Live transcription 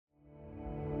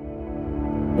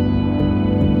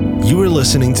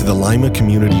listening to the Lima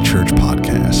Community Church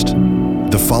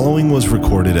podcast. The following was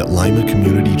recorded at Lima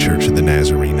Community Church of the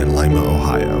Nazarene in Lima,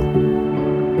 Ohio.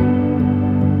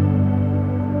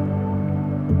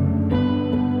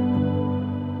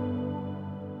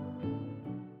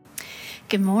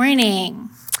 Good morning.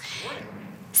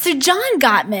 So John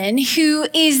Gottman, who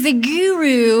is the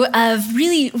guru of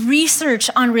really research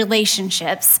on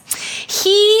relationships,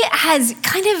 he has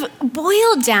kind of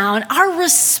boiled down our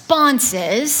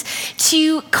responses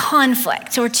to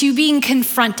conflict or to being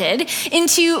confronted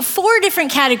into 4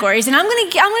 different categories. And I'm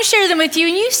gonna share them with you,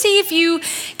 and you see if you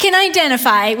can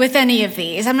identify with any of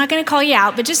these. I'm not gonna call you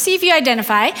out, but just see if you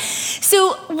identify.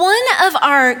 So one of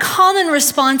our common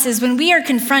responses when we are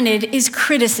confronted is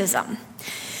criticism.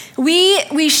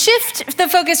 We shift the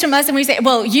focus from us and we say,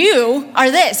 well, you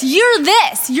are this, you're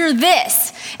this, you're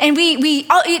this. And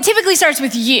it typically starts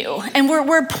with you. And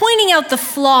we're pointing out the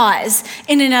flaws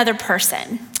in another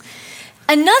person.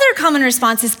 Another common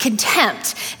response is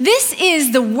contempt. This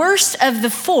is the worst of the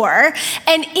 4,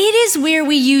 and it is where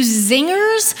we use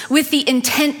zingers with the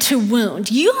intent to wound.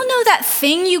 You all know that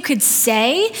thing you could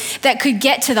say that could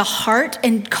get to the heart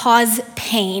and cause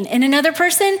pain in another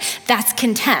person? That's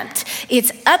contempt.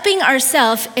 It's upping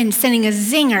ourselves and sending a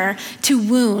zinger to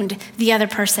wound the other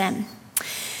person.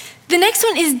 The next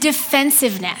one is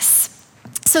defensiveness.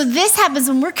 So this happens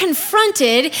when we're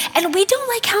confronted and we don't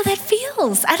like how that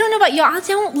feels. I don't know about y'all, I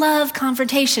don't love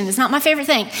confrontation. It's not my favorite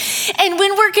thing. And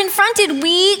when we're confronted,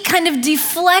 we kind of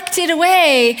deflect it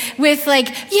away with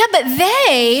like, yeah, but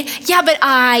they, yeah, but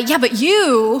I, yeah, but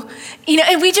you,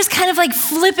 and we just kind of like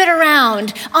flip it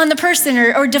around on the person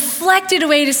or deflect it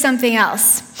away to something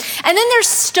else. And then there's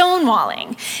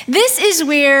stonewalling. This is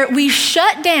where we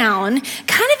shut down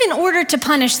kind of in order to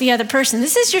punish the other person.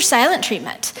 This is your silent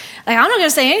treatment. Like, I'm not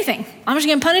gonna say anything. I'm just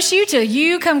gonna punish you till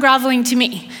you come groveling to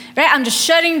me, right? I'm just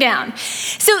shutting down.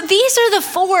 So these are the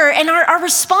 4, and our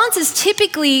responses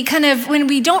typically kind of, when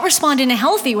we don't respond in a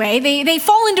healthy way, they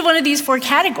fall into one of these 4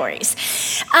 categories.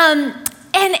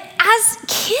 And as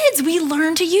kids, we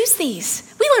learn to use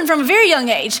these. We learn from a very young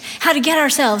age how to get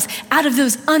ourselves out of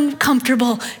those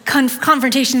uncomfortable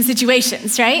confrontation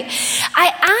situations, right?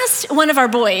 I asked one of our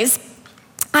boys,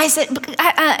 I said,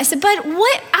 "Bud,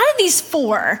 what out of these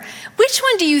 4, which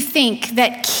one do you think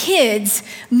that kids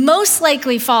most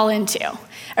likely fall into,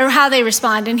 or how they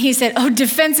respond?" And he said, "Oh,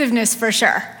 defensiveness for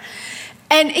sure."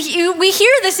 And we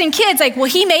hear this in kids, like, "Well,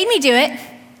 he made me do it.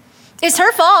 It's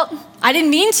her fault. I didn't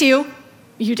mean to."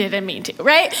 You didn't mean to,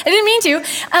 right? I didn't mean to.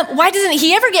 Why doesn't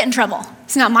he ever get in trouble?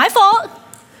 It's not my fault.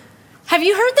 Have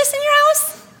you heard this in your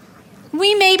house?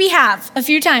 We maybe have a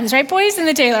few times, right, boys, in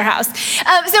the Taylor house.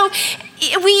 So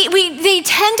they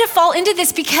tend to fall into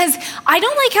this because I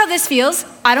don't like how this feels.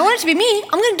 I don't want it to be me.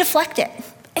 I'm going to deflect it.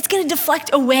 It's going to deflect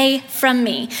away from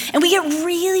me. And we get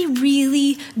really,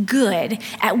 really good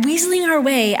at weaseling our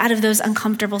way out of those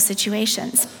uncomfortable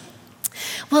situations.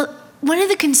 Well, one of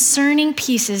the concerning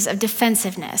pieces of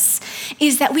defensiveness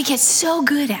is that we get so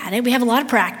good at it, we have a lot of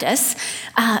practice,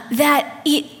 that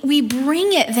we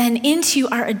bring it then into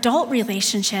our adult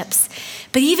relationships.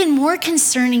 But even more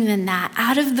concerning than that,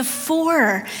 out of the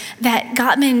 4 that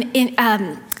Gottman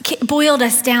boiled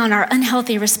us down, our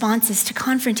unhealthy responses to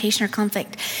confrontation or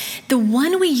conflict, the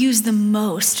one we use the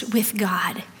most with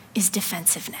God is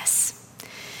defensiveness.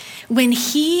 When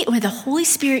the Holy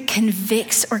Spirit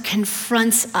convicts or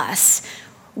confronts us,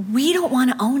 we don't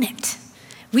want to own it.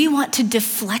 We want to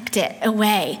deflect it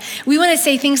away. We want to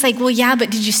say things like, well, yeah,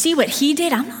 but did you see what he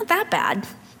did? I'm not that bad.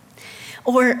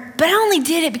 Or, but I only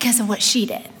did it because of what she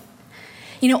did.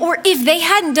 Or if they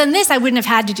hadn't done this, I wouldn't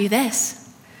have had to do this.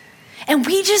 And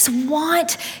we just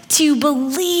want to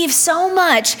believe so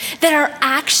much that our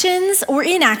actions or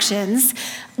inactions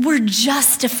were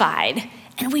justified.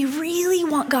 And we really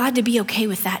want God to be okay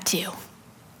with that too.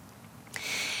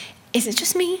 Is it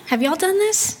just me? Have y'all done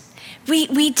this?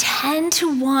 We tend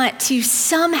to want to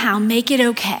somehow make it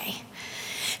okay.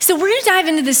 So we're gonna dive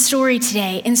into this story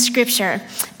today in Scripture,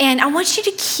 and I want you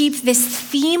to keep this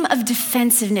theme of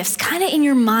defensiveness kind of in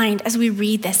your mind as we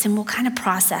read this, and we'll kind of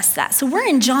process that. So we're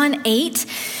in John 8,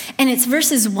 and it's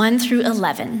verses 1 through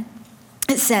 11.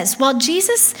 It says, while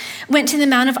Jesus went to the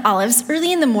Mount of Olives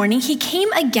early in the morning, he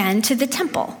came again to the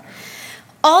temple.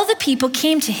 All the people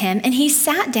came to him, and he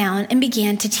sat down and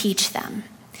began to teach them.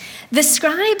 The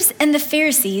scribes and the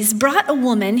Pharisees brought a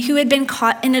woman who had been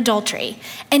caught in adultery,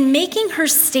 and making her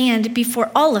stand before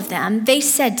all of them, they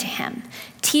said to him,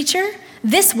 "Teacher,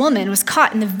 this woman was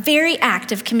caught in the very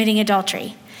act of committing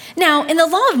adultery. Now, in the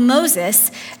law,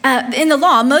 Moses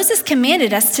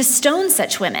commanded us to stone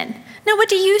such women. Now, what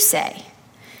do you say?"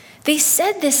 They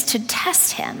said this to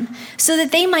test him so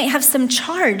that they might have some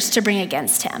charge to bring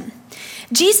against him.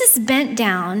 Jesus bent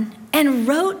down and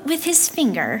wrote with his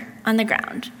finger on the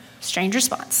ground. Strange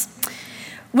response.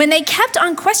 When they kept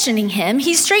on questioning him,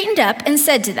 he straightened up and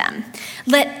said to them,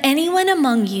 "Let anyone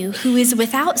among you who is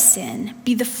without sin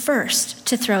be the first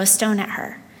to throw a stone at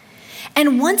her."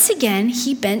 And once again,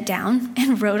 he bent down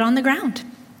and wrote on the ground.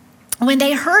 When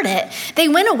they heard it, they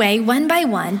went away one by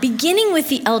one, beginning with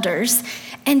the elders,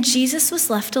 and Jesus was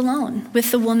left alone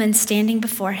with the woman standing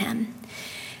before him.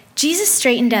 Jesus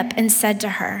straightened up and said to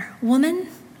her, "Woman,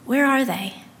 where are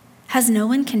they? Has no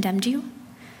one condemned you?"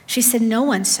 She said, "No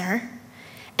one, sir."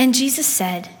 And Jesus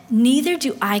said, "Neither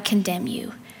do I condemn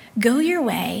you. Go your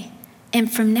way,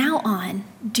 and from now on,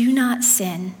 do not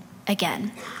sin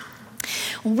again."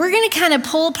 We're going to kind of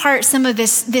pull apart some of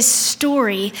this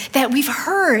story that we've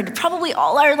heard probably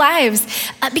all our lives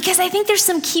because I think there's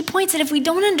some key points that if we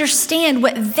don't understand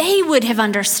what they would have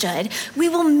understood, we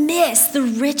will miss the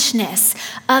richness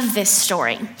of this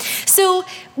story. So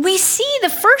we see the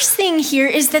first thing here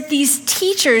is that these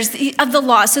teachers of the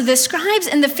law, so the scribes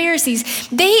and the Pharisees,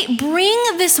 they bring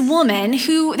this woman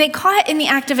who they caught in the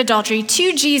act of adultery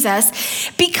to Jesus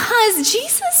because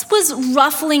Jesus was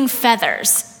ruffling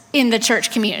feathers in the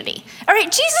church community. All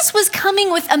right, Jesus was coming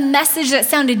with a message that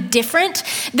sounded different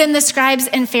than the scribes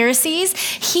and Pharisees.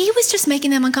 He was just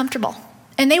making them uncomfortable.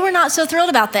 And they were not so thrilled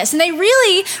about this. And they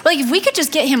really, like, if we could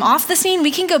just get him off the scene,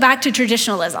 we can go back to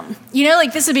traditionalism. You know,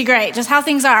 like, this would be great, just how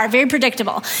things are, very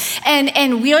predictable.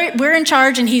 And we're in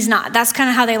charge and he's not. That's kind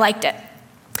of how they liked it.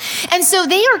 And so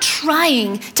they are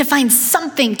trying to find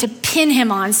something to pin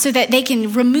him on so that they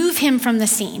can remove him from the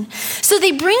scene. So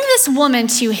they bring this woman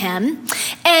to him,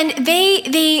 and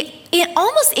they in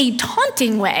almost a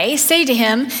taunting way, say to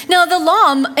him, "Now in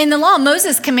the law,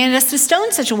 Moses commanded us to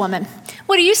stone such a woman.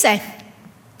 What do you say?"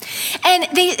 And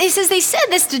they said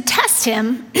this to test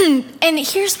him, and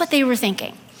here's what they were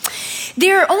thinking.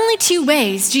 There are only two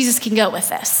ways Jesus can go with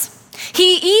this.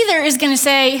 He either is going to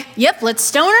say, "Yep, let's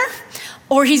stone her,"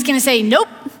 or he's going to say, "Nope,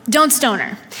 don't stone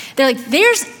her." They're like,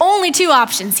 there's only two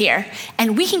options here,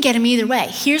 and we can get him either way.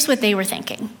 Here's what they were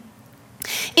thinking.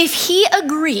 If he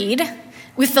agreed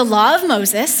with the law of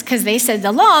Moses, because they said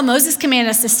the law, Moses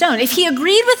commanded us to stone. If he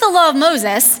agreed with the law of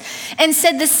Moses and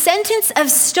said the sentence of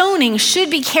stoning should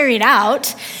be carried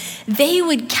out, they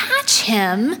would catch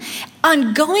him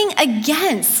on going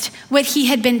against what he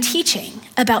had been teaching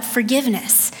about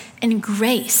forgiveness and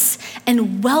grace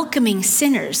and welcoming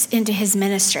sinners into his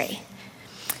ministry.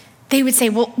 They would say,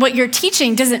 "Well, what you're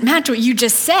teaching doesn't match what you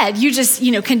just said. You just,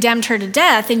 condemned her to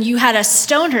death and you had us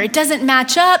stone her. It doesn't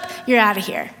match up. You're out of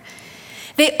here."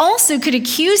 They also could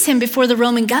accuse him before the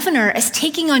Roman governor as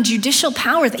taking on judicial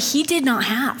power that he did not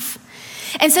have.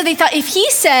 And so they thought if he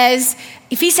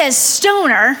says stone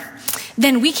her,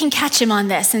 then we can catch him on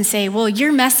this and say, "Well,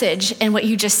 your message and what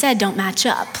you just said don't match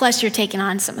up. Plus, you're taking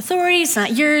on some authority. It's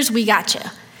not yours. We got you."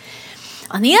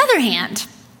 On the other hand,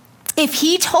 if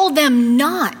he told them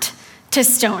not to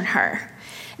stone her,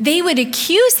 they would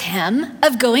accuse him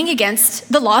of going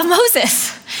against the law of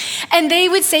Moses. And they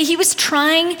would say he was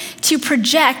trying to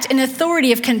project an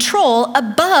authority of control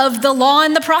above the law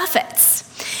and the prophets.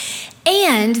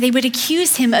 And they would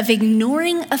accuse him of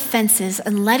ignoring offenses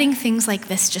and letting things like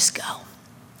this just go.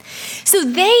 So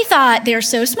they thought they're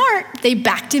so smart, they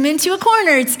backed him into a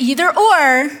corner. It's either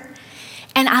or.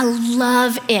 And I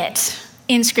love it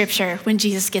in scripture when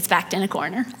Jesus gets backed in a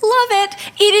corner. Love it.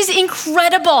 It is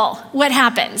incredible what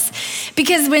happens.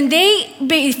 Because when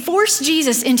they force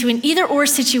Jesus into an either or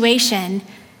situation,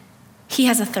 he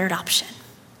has a third option.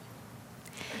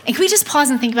 And can we just pause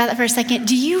and think about that for a second?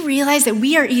 Do you realize that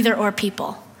we are either or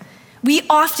people? We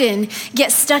often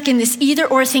get stuck in this either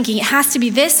or thinking it has to be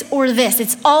this or this.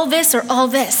 It's all this or all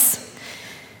this.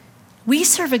 We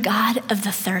serve a God of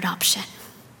the third option.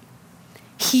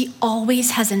 He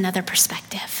always has another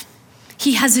perspective.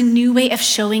 He has a new way of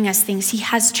showing us things. He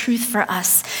has truth for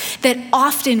us that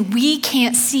often we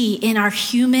can't see in our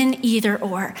human either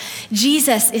or.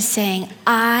 Jesus is saying,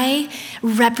 "I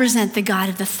represent the God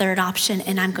of the third option,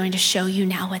 and I'm going to show you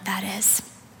now what that is."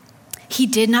 He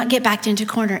did not get backed into a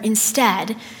corner.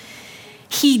 Instead,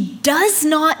 he does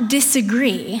not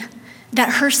disagree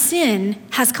that her sin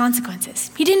has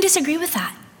consequences. He didn't disagree with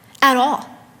that at all.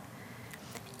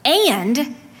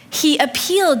 And he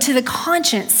appealed to the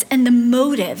conscience and the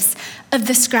motives of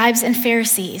the scribes and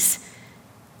Pharisees,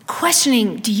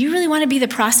 questioning, do you really want to be the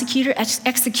prosecutor,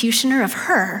 executioner of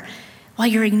her while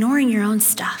you're ignoring your own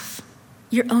stuff,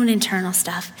 your own internal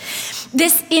stuff?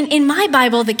 This, in my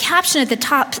Bible, the caption at the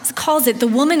top calls it the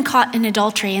woman caught in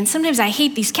adultery. And sometimes I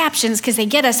hate these captions because they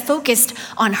get us focused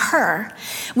on her,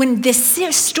 when this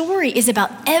story is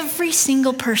about every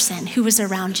single person who was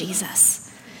around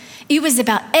Jesus. It was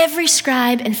about every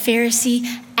scribe and Pharisee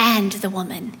and the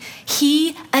woman.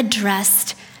 He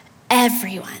addressed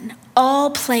everyone. All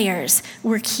players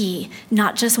were key,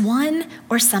 not just one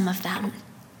or some of them.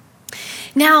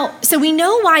 Now, so we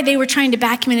know why they were trying to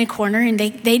back him in a corner, and they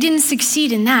didn't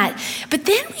succeed in that. But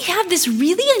then we have this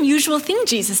really unusual thing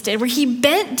Jesus did, where he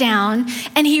bent down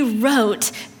and he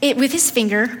wrote it with his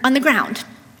finger on the ground.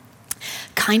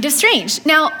 Kind of strange.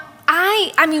 Now,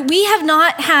 I mean, we have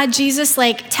not had Jesus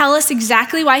tell us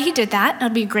exactly why he did that.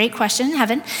 That'll be a great question in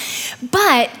heaven.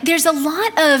 But there's a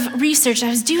lot of research. I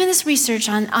was doing this research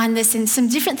on this, and some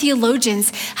different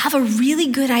theologians have a really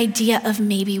good idea of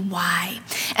maybe why.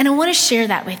 And I want to share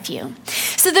that with you.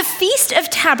 So the Feast of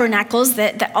Tabernacles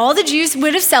that all the Jews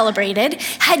would have celebrated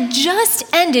had just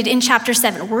ended in chapter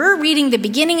 7. We're reading the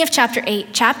beginning of chapter 8.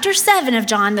 Chapter 7 of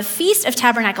John, the Feast of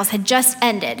Tabernacles had just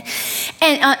ended.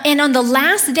 And on the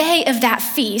last day of that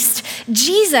feast,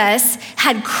 Jesus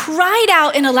had cried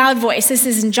out in a loud voice. This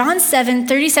is in John 7,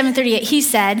 37, 38. He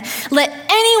said, "Let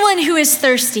anyone who is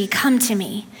thirsty come to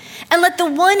me, and let the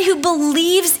one who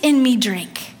believes in me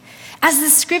drink. As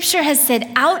the scripture has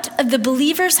said, out of the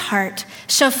believer's heart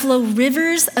shall flow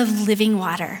rivers of living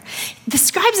water." The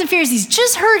scribes and Pharisees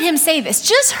just heard him say this,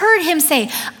 just heard him say,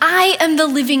 "I am the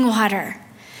living water.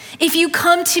 If you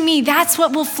come to me, that's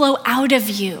what will flow out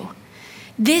of you.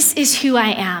 This is who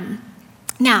I am."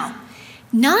 Now,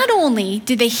 not only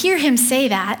did they hear him say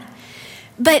that,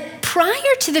 but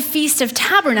prior to the Feast of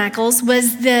Tabernacles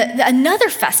was another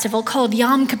festival called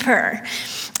Yom Kippur.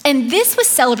 And this was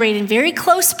celebrated in very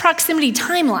close proximity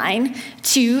timeline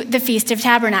to the Feast of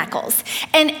Tabernacles.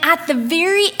 And at the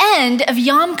very end of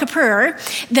Yom Kippur,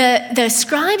 the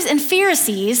scribes and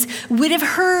Pharisees would have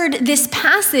heard this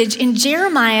passage in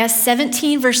Jeremiah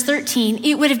 17, verse 13.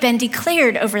 It would have been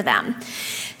declared over them.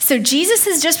 So Jesus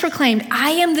has just proclaimed, "I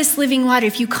am this living water.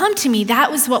 If you come to me,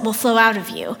 that was what will flow out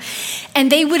of you."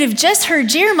 And they would have just heard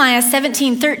Jeremiah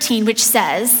 17:13, which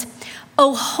says,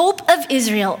 "O hope of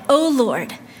Israel, O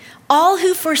Lord, all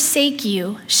who forsake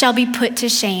you shall be put to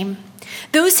shame.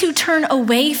 Those who turn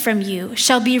away from you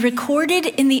shall be recorded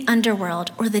in the underworld,"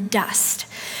 or the dust.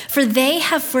 "For they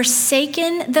have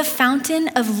forsaken the fountain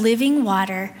of living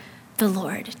water, the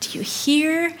Lord." Do you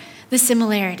hear the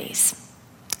similarities?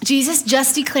 Jesus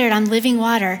just declared, "I'm living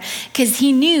water," because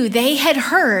he knew they had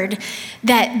heard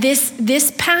that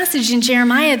this passage in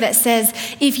Jeremiah that says,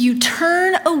 if you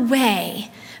turn away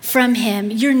from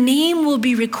him, your name will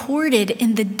be recorded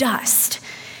in the dust,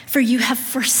 for you have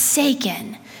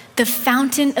forsaken the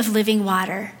fountain of living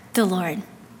water, the Lord.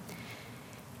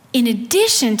 In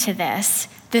addition to this,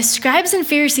 the scribes and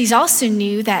Pharisees also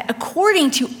knew that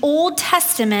according to Old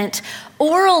Testament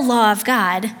oral law of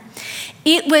God,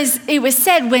 it was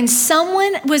said when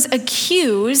someone was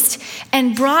accused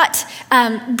and brought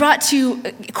to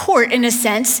court, in a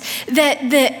sense, that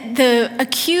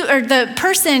the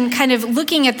person kind of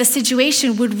looking at the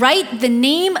situation would write the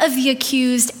name of the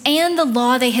accused and the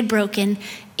law they had broken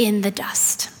in the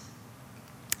dust.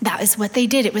 That was what they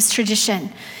did. It was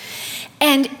tradition.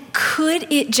 And could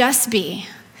it just be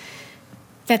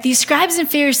that these scribes and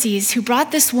Pharisees who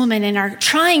brought this woman and are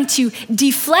trying to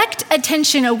deflect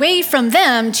attention away from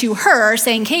them to her,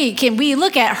 saying, "Hey, can we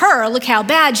look at her? Look how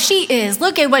bad she is.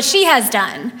 Look at what she has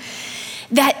done."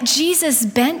 That Jesus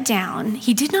bent down.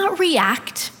 He did not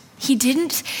react. He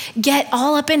didn't get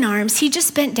all up in arms. He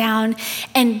just bent down,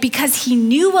 and because he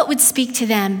knew what would speak to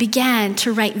them, began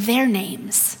to write their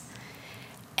names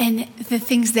and the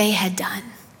things they had done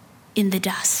in the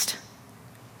dust,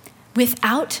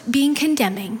 without being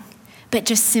condemning, but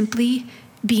just simply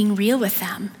being real with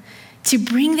them, to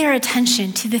bring their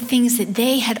attention to the things that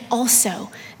they had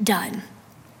also done.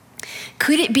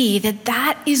 Could it be that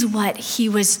that is what he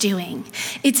was doing?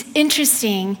 It's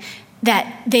interesting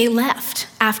that they left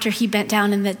after he bent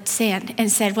down in the sand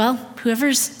and said, "Well,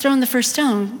 whoever's thrown the first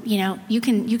stone, you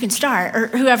can start, or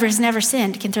whoever's never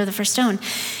sinned can throw the first stone."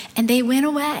 And they went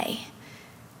away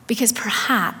because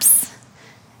perhaps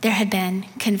there had been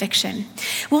conviction.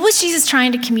 What was Jesus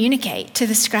trying to communicate to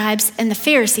the scribes and the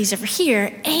Pharisees over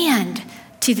here and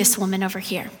to this woman over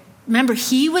here? Remember,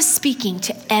 he was speaking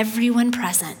to everyone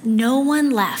present. No one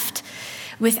left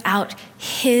without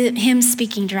him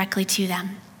speaking directly to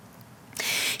them.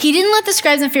 He didn't let the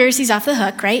scribes and Pharisees off the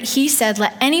hook, right? He said,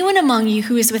 "Let anyone among you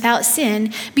who is without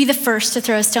sin be the first to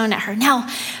throw a stone at her." Now,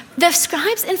 the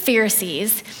scribes and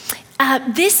Pharisees,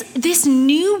 this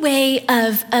new way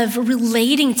of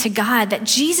relating to God that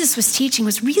Jesus was teaching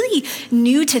was really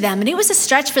new to them, and it was a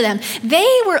stretch for them.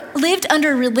 They lived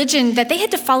under a religion that they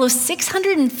had to follow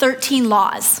 613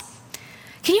 laws.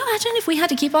 Can you imagine if we had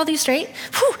to keep all these straight?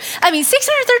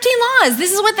 613 laws.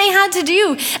 This is what they had to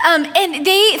do. And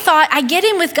they thought, I get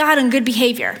in with God on good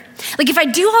behavior. Like if I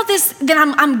do all this, then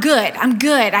I'm good. I'm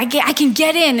good. I can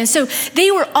get in. And so they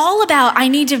were all about, I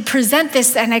need to present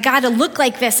this and I got to look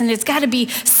like this and it's got to be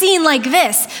seen like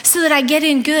this so that I get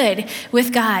in good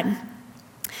with God.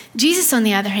 Jesus, on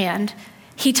the other hand,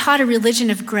 he taught a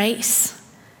religion of grace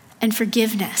and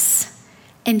forgiveness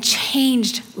and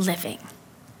changed living,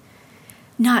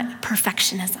 not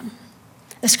perfectionism.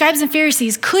 The scribes and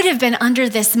Pharisees could have been under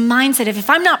this mindset of, if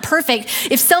I'm not perfect,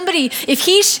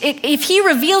 if he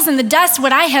reveals in the dust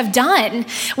what I have done,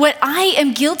 what I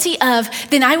am guilty of,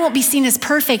 then I won't be seen as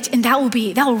perfect, and that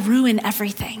will ruin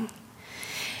everything.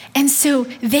 And so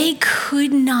they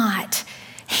could not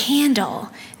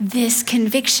handle this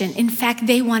conviction. In fact,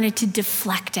 they wanted to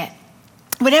deflect it.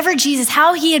 Whatever Jesus,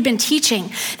 how he had been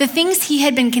teaching, the things he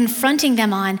had been confronting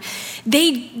them on,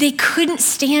 they couldn't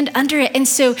stand under it. And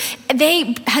so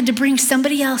they had to bring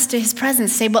somebody else to his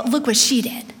presence, say, well, look what she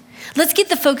did. Let's get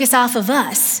the focus off of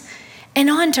us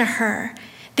and onto her.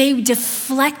 They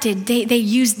deflected, they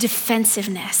used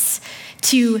defensiveness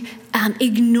to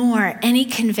ignore any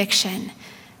conviction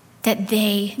that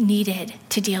they needed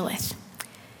to deal with.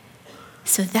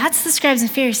 So that's the scribes and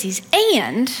Pharisees.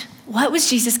 And what was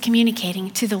Jesus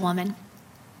communicating to the woman?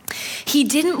 He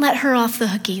didn't let her off the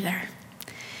hook either.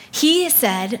 He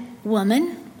said,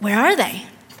 woman, where are they?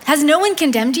 Has no one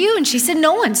condemned you? And she said,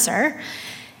 no one, sir.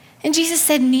 And Jesus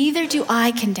said, neither do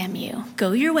I condemn you.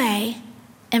 Go your way,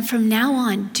 and from now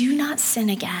on, do not sin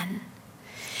again.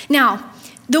 Now,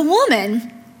 the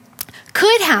woman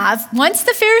could have, once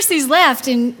the Pharisees left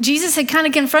and Jesus had kind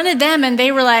of confronted them and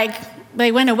they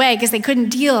went away because they couldn't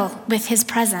deal with his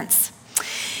presence.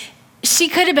 She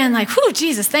could have been like, whew,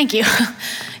 Jesus, thank you.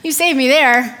 You saved me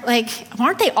there. Like,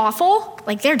 aren't they awful?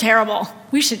 Like, they're terrible.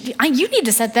 You need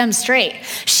to set them straight.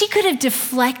 She could have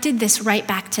deflected this right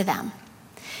back to them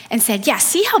and said, yeah,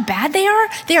 see how bad they are?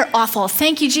 They're awful.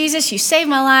 Thank you, Jesus. You saved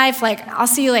my life. Like, I'll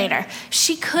see you later.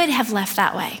 She could have left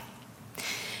that way.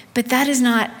 But that is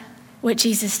not what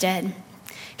Jesus did.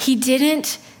 He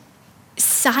didn't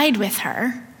side with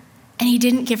her, and he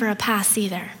didn't give her a pass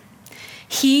either.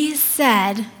 He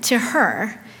said to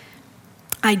her,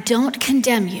 I don't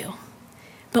condemn you,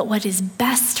 but what is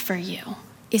best for you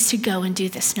is to go and do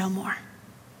this no more.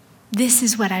 This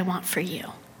is what I want for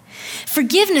you.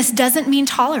 Forgiveness doesn't mean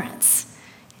tolerance.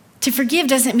 To forgive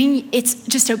doesn't mean it's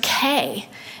just okay.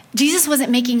 Jesus wasn't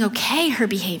making okay her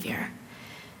behavior,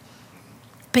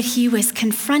 but he was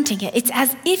confronting it. It's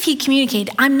as if he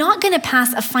communicated, I'm not going to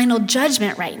pass a final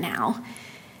judgment right now.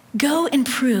 Go and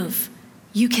prove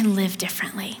you can live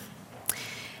differently.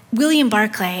 William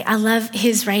Barclay, I love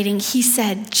his writing. He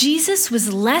said, Jesus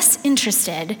was less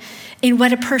interested in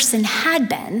what a person had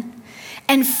been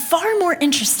and far more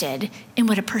interested in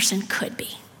what a person could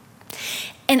be.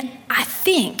 And I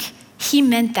think he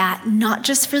meant that not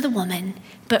just for the woman,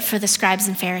 but for the scribes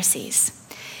and Pharisees.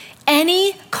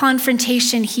 Any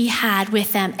confrontation he had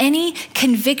with them, any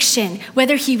conviction,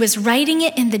 whether he was writing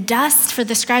it in the dust for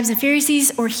the scribes and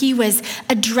Pharisees or he was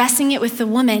addressing it with the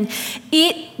woman,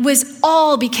 it was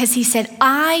all because he said,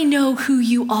 I know who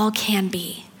you all can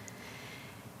be.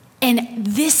 And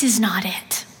this is not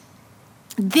it.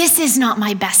 This is not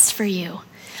my best for you.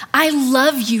 I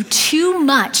love you too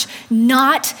much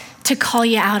not to call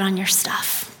you out on your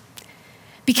stuff.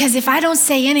 Because if I don't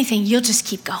say anything, you'll just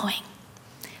keep going.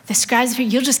 The scribes,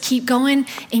 you'll just keep going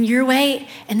in your way,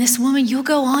 and this woman, you'll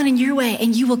go on in your way,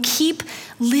 and you will keep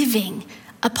living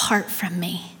apart from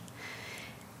me.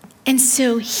 And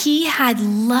so he had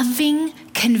loving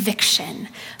conviction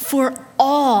for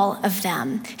all of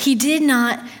them. He did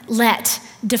not let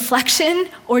deflection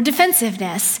or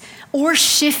defensiveness or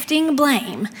shifting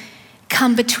blame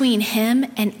come between him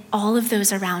and all of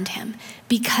those around him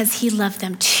because he loved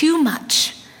them too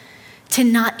much to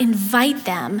not invite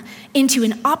them into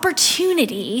an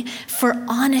opportunity for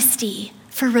honesty,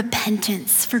 for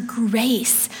repentance, for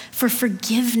grace, for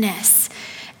forgiveness,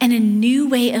 and a new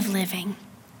way of living.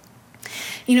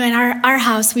 You know, in our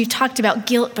house, we've talked about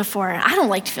guilt before. I don't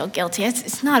like to feel guilty.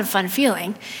 It's not a fun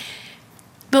feeling.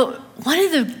 But one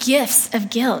of the gifts of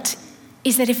guilt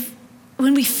is that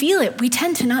when we feel it, we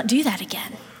tend to not do that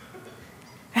again,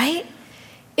 right?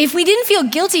 If we didn't feel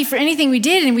guilty for anything we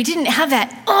did and we didn't have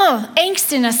that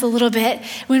angst in us a little bit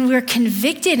when we're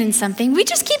convicted in something, we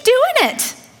just keep doing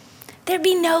it. There'd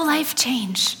be no life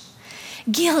change.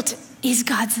 Guilt is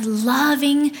God's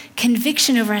loving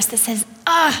conviction over us that says,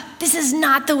 this is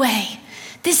not the way.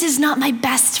 This is not my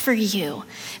best for you.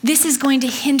 This is going to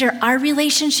hinder our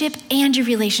relationship and your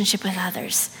relationship with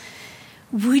others.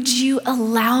 Would you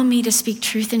allow me to speak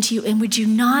truth into you, and would you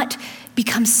not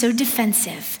become so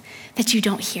defensive that you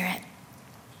don't hear it?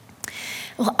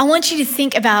 Well, I want you to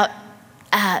think about,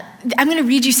 I'm going to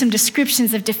read you some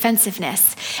descriptions of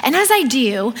defensiveness. And as I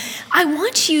do, I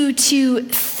want you to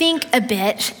think a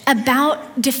bit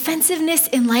about defensiveness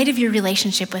in light of your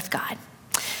relationship with God.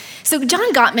 So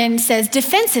John Gottman says,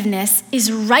 defensiveness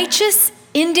is righteous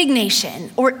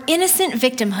indignation or innocent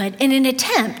victimhood in an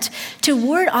attempt to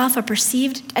ward off a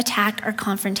perceived attack or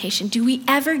confrontation. Do we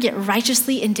ever get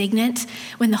righteously indignant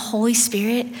when the Holy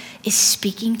Spirit is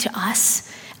speaking to us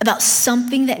about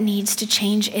something that needs to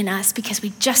change in us because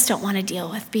we just don't want to deal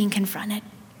with being confronted?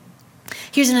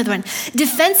 Here's another one.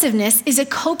 Defensiveness is a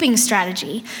coping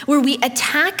strategy where we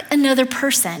attack another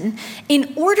person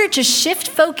in order to shift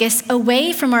focus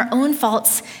away from our own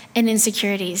faults and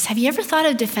insecurities. Have you ever thought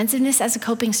of defensiveness as a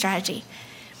coping strategy?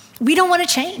 We don't want to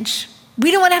change.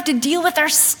 We don't want to have to deal with our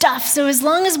stuff. So as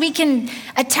long as we can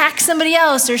attack somebody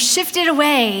else or shift it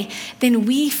away, then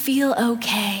we feel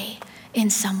okay in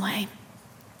some way.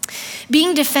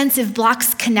 Being defensive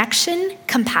blocks connection,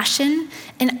 compassion,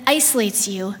 and isolates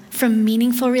you from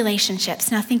meaningful relationships.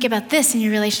 Now think about this in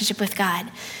your relationship with God.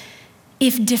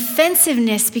 If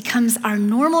defensiveness becomes our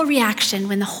normal reaction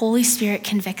when the Holy Spirit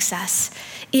convicts us,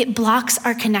 it blocks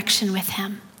our connection with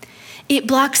him. It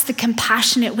blocks the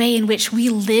compassionate way in which we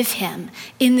live him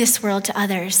in this world to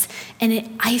others, and it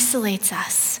isolates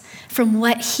us from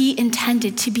what he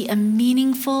intended to be a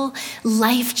meaningful,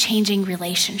 life-changing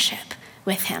relationship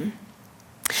with him.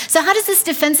 So how does this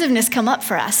defensiveness come up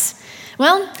for us?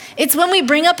 Well, it's when we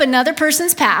bring up another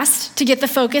person's past to get the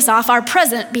focus off our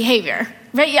present behavior,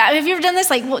 right? Yeah, have you ever done this?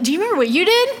 Like, well, do you remember what you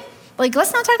did? Like,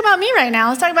 let's not talk about me right now.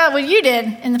 Let's talk about what you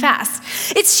did in the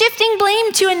past. It's shifting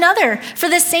blame to another for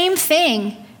the same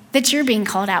thing that you're being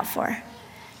called out for.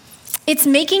 It's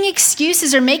making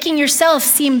excuses or making yourself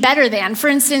seem better than. For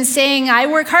instance, saying, I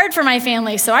work hard for my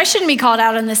family, so I shouldn't be called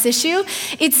out on this issue.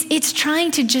 It's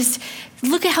trying to just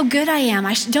look at how good I am.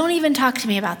 Don't even talk to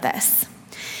me about this.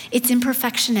 It's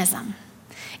imperfectionism.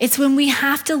 It's when we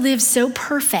have to live so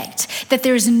perfect that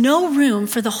there's no room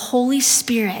for the Holy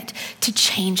Spirit to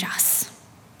change us.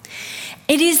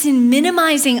 It is in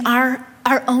minimizing our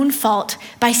own fault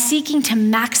by seeking to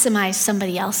maximize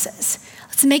somebody else's.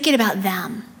 Let's make it about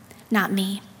them, not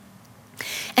me.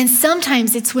 And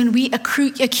sometimes it's when we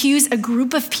accuse a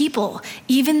group of people,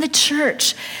 even the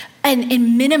church,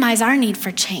 and minimize our need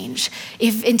for change.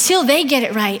 Until they get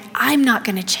it right, I'm not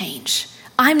going to change.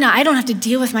 I don't have to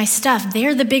deal with my stuff.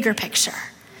 They're the bigger picture.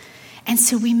 And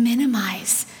so we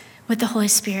minimize what the Holy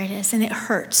Spirit is, and it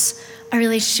hurts our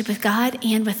relationship with God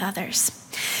and with others.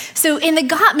 So in the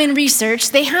Gottman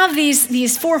research, they have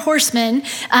these four horsemen,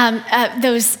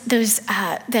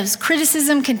 those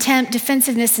criticism, contempt,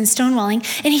 defensiveness, and stonewalling,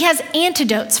 and he has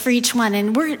antidotes for each one.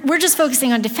 And we're just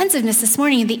focusing on defensiveness this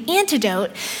morning. And the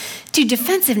antidote to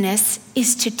defensiveness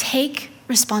is to take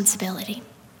responsibility.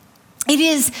 It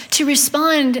is to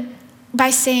respond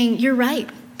by saying, you're right,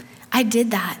 I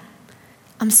did that.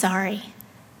 I'm sorry.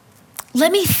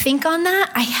 Let me think on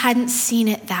that. I hadn't seen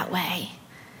it that way.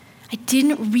 I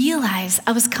didn't realize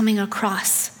I was coming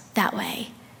across that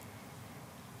way.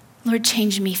 Lord,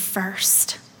 change me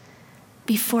first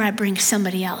before I bring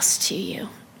somebody else to you.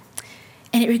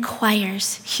 And it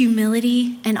requires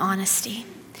humility and honesty.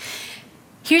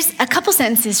 Here's a couple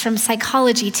sentences from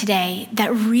Psychology Today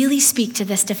that really speak to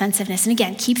this defensiveness. And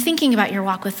again, keep thinking about your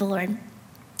walk with the Lord.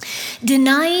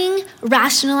 Denying,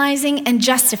 rationalizing, and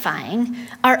justifying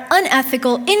our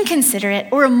unethical, inconsiderate,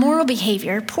 or immoral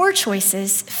behavior, poor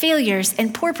choices, failures,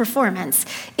 and poor performance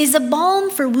is a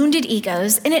balm for wounded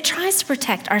egos, and it tries to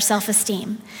protect our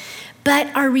self-esteem.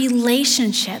 But our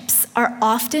relationships are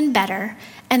often better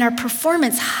and our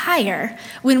performance higher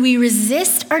when we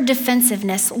resist our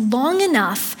defensiveness long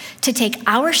enough to take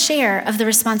our share of the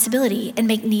responsibility and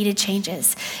make needed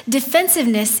changes.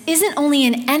 Defensiveness isn't only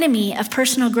an enemy of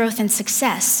personal growth and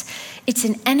success, it's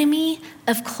an enemy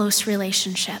of close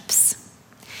relationships.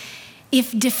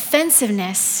 If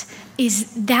defensiveness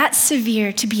is that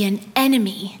severe to be an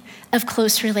enemy of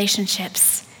close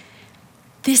relationships,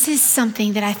 this is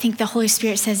something that I think the Holy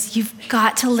Spirit says you've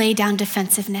got to lay down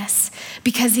defensiveness,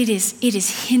 because it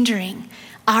is hindering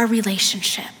our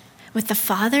relationship with the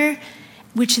Father,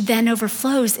 which then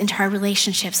overflows into our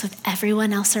relationships with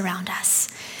everyone else around us.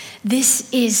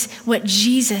 This is what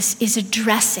Jesus is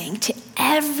addressing to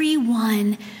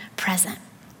everyone present.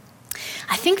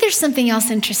 I think there's something else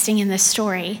interesting in this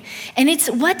story, and it's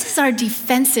what does our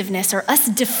defensiveness or us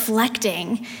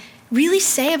deflecting really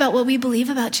say about what we believe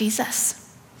about Jesus?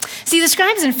 See, the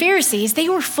scribes and Pharisees, they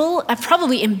were full of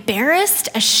probably embarrassed,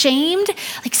 ashamed,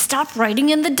 like stop writing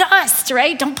in the dust,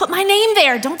 right? Don't put my name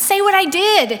there. Don't say what I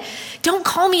did. Don't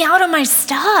call me out on my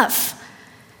stuff.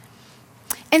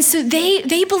 And so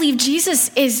they believe Jesus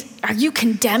is, are you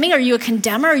condemning? Are you a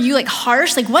condemner? Are you like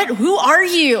harsh? Like what, who are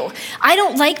you? I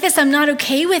don't like this. I'm not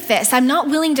okay with this. I'm not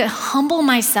willing to humble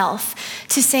myself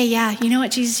to say, yeah, you know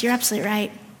what, Jesus, you're absolutely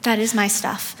right. That is my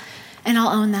stuff. And I'll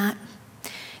own that.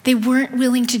 They weren't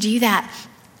willing to do that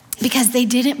because they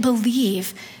didn't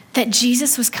believe that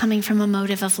Jesus was coming from a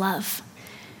motive of love.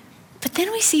 But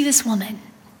then we see this woman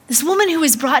who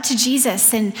was brought to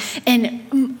Jesus and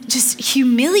just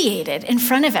humiliated in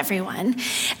front of everyone.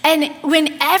 And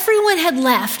when everyone had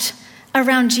left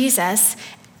around Jesus,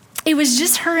 it was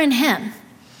just her and him.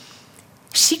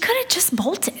 She could have just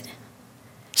bolted.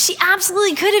 She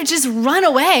absolutely could have just run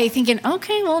away thinking,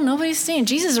 okay, well, nobody's seeing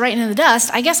Jesus writing in the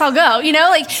dust. I guess I'll go.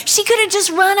 Like she could have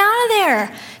just run out of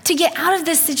there to get out of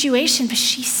this situation, but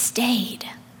she stayed.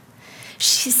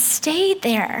 She stayed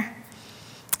there.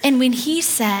 And when he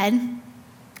said,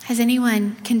 has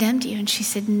anyone condemned you? And she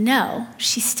said, no,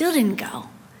 she still didn't go.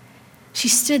 She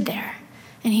stood there.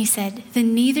 And he said,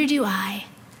 then neither do I,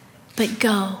 but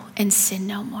go and sin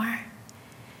no more.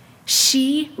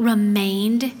 She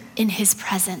remained in his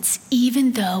presence,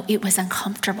 even though it was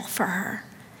uncomfortable for her.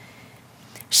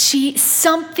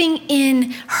 Something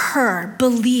in her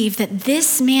believed that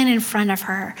this man in front of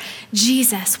her,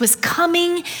 Jesus, was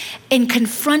coming and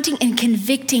confronting and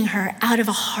convicting her out of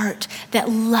a heart that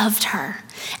loved her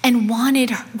and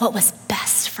wanted what was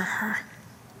best for her.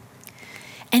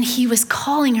 And he was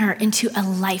calling her into a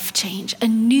life change, a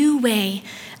new way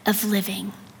of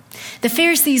living. The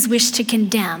Pharisees wished to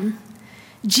condemn.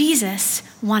 Jesus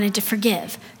wanted to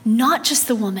forgive, not just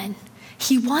the woman.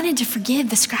 He wanted to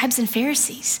forgive the scribes and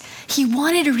Pharisees. He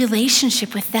wanted a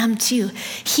relationship with them too.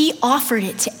 He offered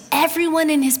it to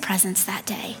everyone in his presence that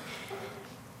day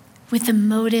with the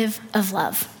motive of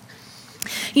love.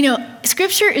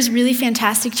 Scripture is really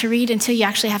fantastic to read until you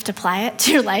actually have to apply it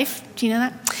to your life. Do you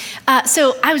know that?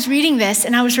 So I was reading this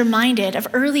and I was reminded of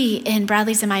early in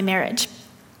Bradley's and my marriage.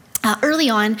 Early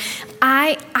on,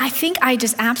 I think I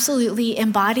just absolutely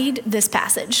embodied this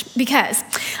passage because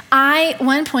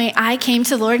one point I came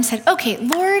to the Lord and said, okay,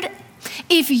 Lord,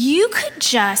 if you could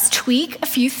just tweak a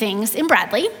few things in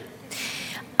Bradley,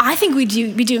 I think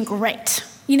we'd be doing great.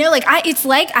 It's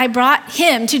like I brought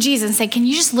him to Jesus and said, can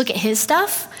you just look at his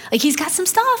stuff? Like he's got some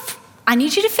stuff. I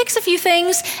need you to fix a few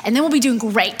things and then we'll be doing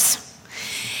great.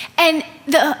 And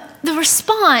the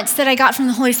response that I got from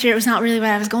the Holy Spirit was not really what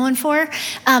I was going for.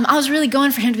 I was really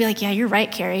going for him to be like, yeah, you're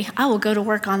right, Carrie. I will go to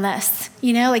work on this.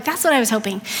 That's what I was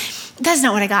hoping. That's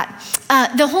not what I got.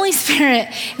 The Holy Spirit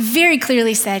very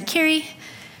clearly said, Carrie,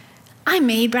 I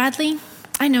made Bradley.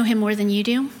 I know him more than you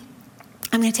do.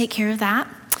 I'm going to take care of that.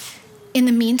 In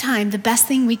the meantime, the best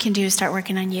thing we can do is start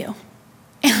working on you.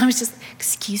 And I was just,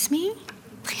 excuse me?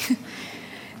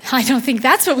 I don't think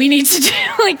that's what we need to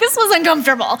do. This was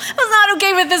uncomfortable. I was not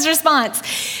okay with this response.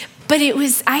 But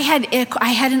I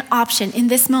had an option in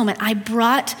this moment. I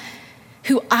brought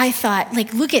who I thought,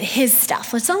 look at his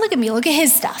stuff. Let's not look at me, look at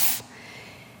his stuff.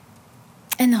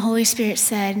 And the Holy Spirit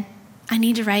said, I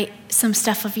need to write some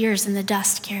stuff of yours in the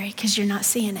dust, Carrie, because you're not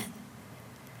seeing it.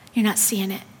 You're not seeing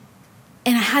it.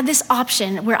 And I had this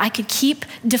option where I could keep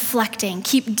deflecting,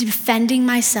 keep defending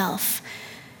myself,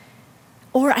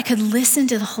 or I could listen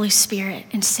to the Holy Spirit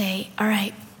and say, all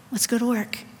right, let's go to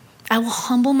work. I will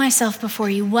humble myself before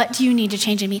you. What do you need to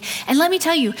change in me? And let me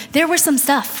tell you, there was some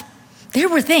stuff. There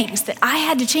were things that I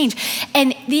had to change.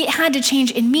 And it had to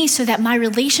change in me so that my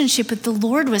relationship with the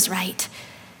Lord was right,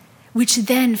 which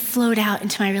then flowed out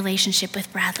into my relationship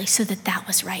with Bradley so that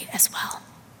was right as well.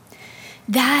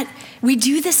 We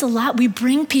do this a lot. We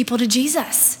bring people to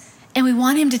Jesus and we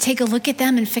want him to take a look at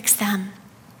them and fix them.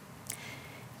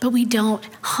 But we don't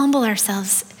humble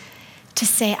ourselves to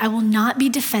say, I will not be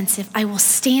defensive. I will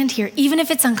stand here, even if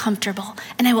it's uncomfortable,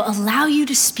 and I will allow you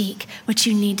to speak what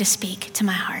you need to speak to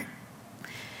my heart.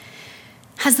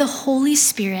 Has the Holy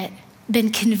Spirit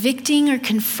been convicting or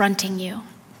confronting you?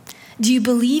 Do you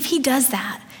believe he does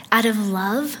that out of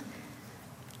love?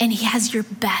 And he has your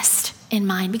best in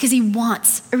mind because he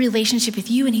wants a relationship with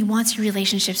you and he wants your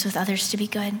relationships with others to be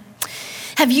good.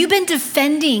 Have you been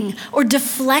defending or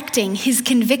deflecting his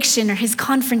conviction or his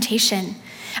confrontation?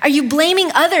 Are you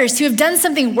blaming others who have done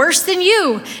something worse than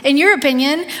you, in your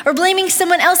opinion, or blaming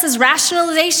someone else's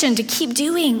rationalization to keep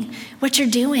doing what you're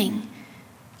doing?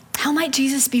 How might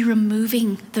Jesus be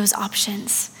removing those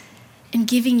options and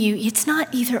giving you, it's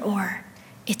not either or,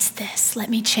 it's this, let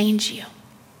me change you.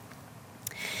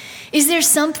 Is there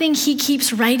something he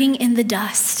keeps writing in the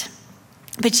dust,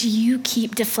 but you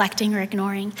keep deflecting or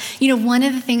ignoring? One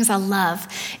of the things I love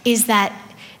is that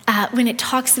when it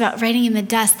talks about writing in the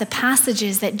dust, the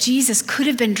passages that Jesus could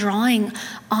have been drawing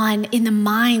on in the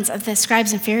minds of the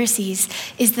scribes and Pharisees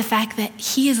is the fact that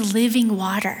he is living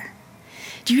water.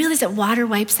 Do you realize that water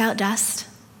wipes out dust?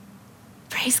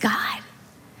 Praise God.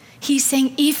 He's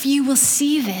saying, if you will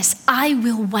see this, I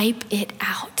will wipe it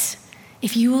out.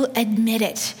 If you will admit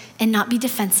it and not be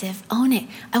defensive, own it,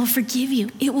 I will forgive you.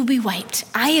 It will be wiped.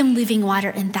 I am living water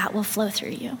and that will flow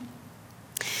through you.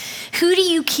 Who do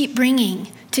you keep bringing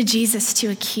to Jesus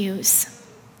to accuse,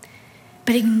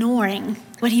 but ignoring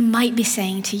what he might be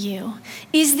saying to you?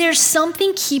 Is there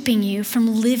something keeping you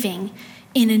from living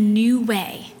in a new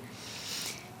way?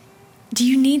 Do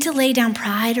you need to lay down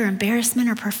pride or embarrassment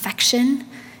or perfection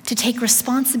to take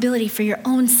responsibility for your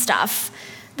own stuff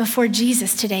before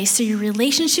Jesus today so your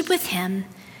relationship with him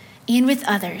and with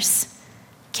others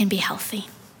can be healthy?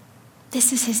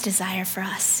 This is his desire for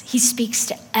us. He speaks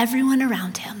to everyone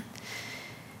around him,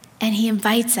 and he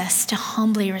invites us to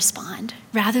humbly respond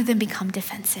rather than become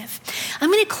defensive. I'm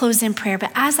going to close in prayer,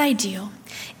 but as I do,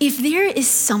 if there is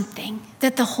something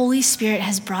that the Holy Spirit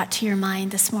has brought to your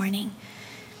mind this morning,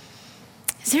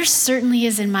 there certainly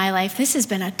is in my life. This has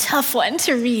been a tough one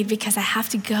to read because I have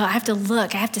to go, I have to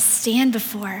look, I have to stand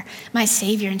before my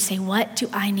Savior and say, what do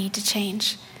I need to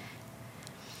change?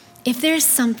 If there's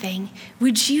something,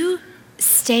 would you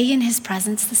stay in his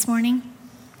presence this morning?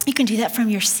 You can do that from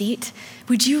your seat.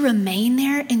 Would you remain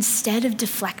there instead of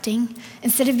deflecting,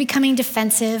 instead of becoming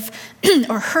defensive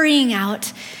or hurrying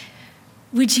out?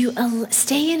 Would you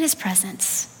stay in his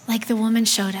presence like the woman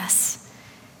showed us?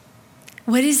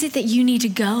 What is it that you need to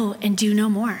go and do no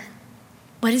more?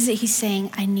 What is it he's saying?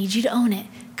 I need you to own it.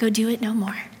 Go do it no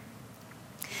more.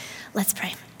 Let's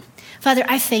pray. Father,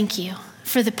 I thank you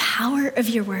for the power of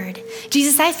your word.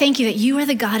 Jesus, I thank you that you are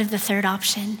the God of the third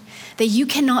option, that you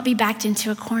cannot be backed into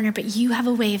a corner, but you have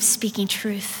a way of speaking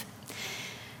truth.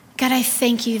 God, I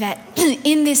thank you that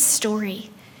in this story,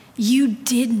 you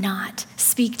did not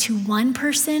speak to one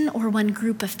person or one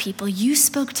group of people. You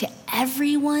spoke to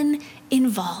everyone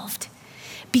involved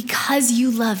because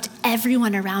you loved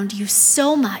everyone around you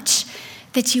so much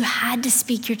that you had to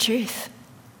speak your truth.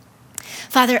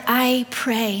 Father, I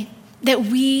pray that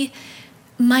we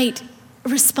might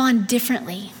respond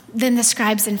differently than the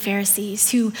scribes and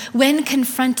Pharisees who, when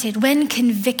confronted, when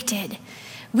convicted,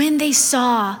 when they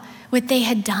saw what they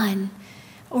had done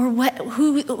or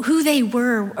who they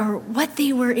were or what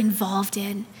they were involved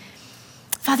in,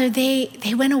 Father, they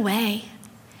went away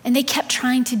and they kept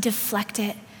trying to deflect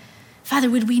it.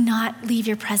 Father, would we not leave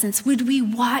your presence? Would we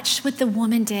watch what the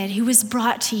woman did who was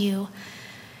brought to you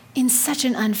in such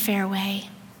an unfair way?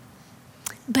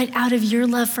 But out of your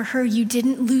love for her, you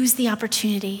didn't lose the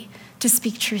opportunity to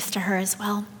speak truth to her as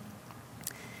well.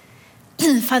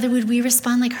 Father, would we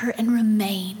respond like her and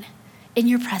remain in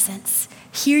your presence,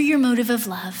 hear your motive of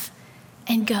love,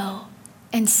 and go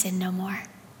and sin no more?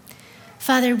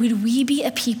 Father, would we be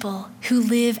a people who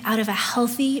live out of a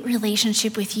healthy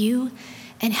relationship with you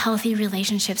and healthy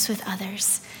relationships with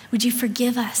others? Would you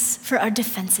forgive us for our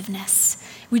defensiveness?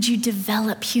 Would you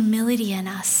develop humility in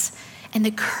us and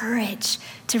the courage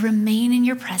to remain in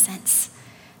your presence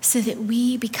so that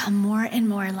we become more and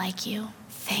more like you?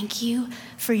 Thank you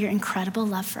for your incredible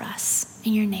love for us.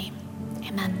 In your name,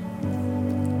 amen.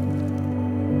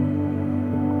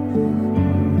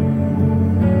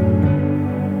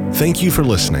 Thank you for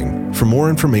listening. For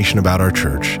more information about our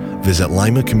church, visit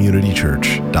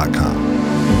limacommunitychurch.com.